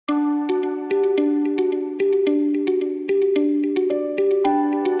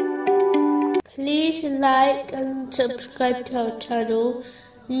like and subscribe to our channel.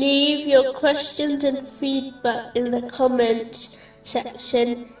 Leave your questions and feedback in the comments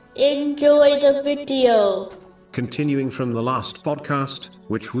section. Enjoy the video. Continuing from the last podcast,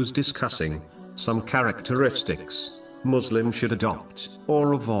 which was discussing some characteristics Muslims should adopt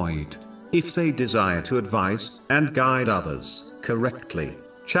or avoid if they desire to advise and guide others correctly.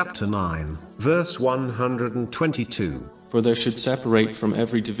 Chapter 9, verse 122. For there should separate from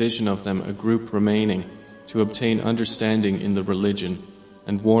every division of them a group remaining, to obtain understanding in the religion,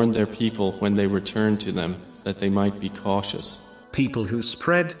 and warn their people when they return to them, that they might be cautious. People who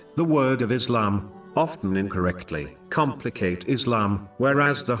spread the word of Islam, often incorrectly, complicate Islam,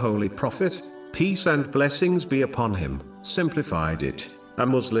 whereas the Holy Prophet, peace and blessings be upon him, simplified it. A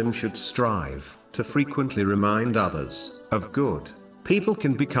Muslim should strive to frequently remind others of good. People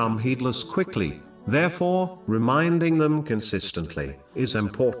can become heedless quickly, therefore, reminding them consistently is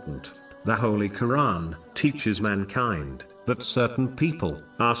important. The Holy Quran teaches mankind that certain people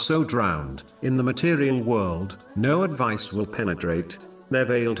are so drowned in the material world, no advice will penetrate their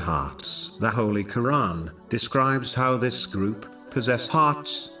veiled hearts. The Holy Quran describes how this group possess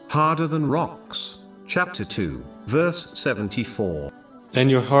hearts harder than rocks. Chapter 2, verse 74. Then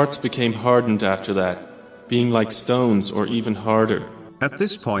your hearts became hardened after that, being like stones or even harder. At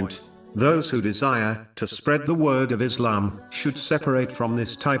this point, those who desire to spread the word of Islam should separate from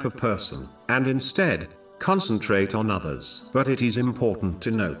this type of person, and instead, concentrate on others. But it is important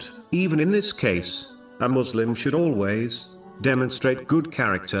to note, even in this case, a Muslim should always demonstrate good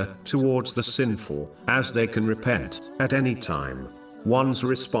character towards the sinful, as they can repent at any time. One's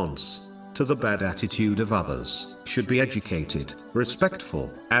response to the bad attitude of others should be educated,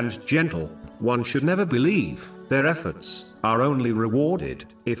 respectful, and gentle. One should never believe their efforts are only rewarded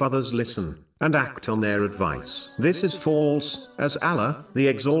if others listen and act on their advice. This is false, as Allah, the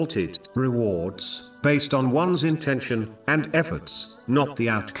Exalted, rewards based on one's intention and efforts, not the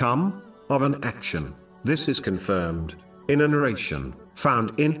outcome of an action. This is confirmed in a narration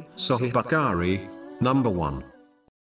found in Sahih Bukhari, number 1.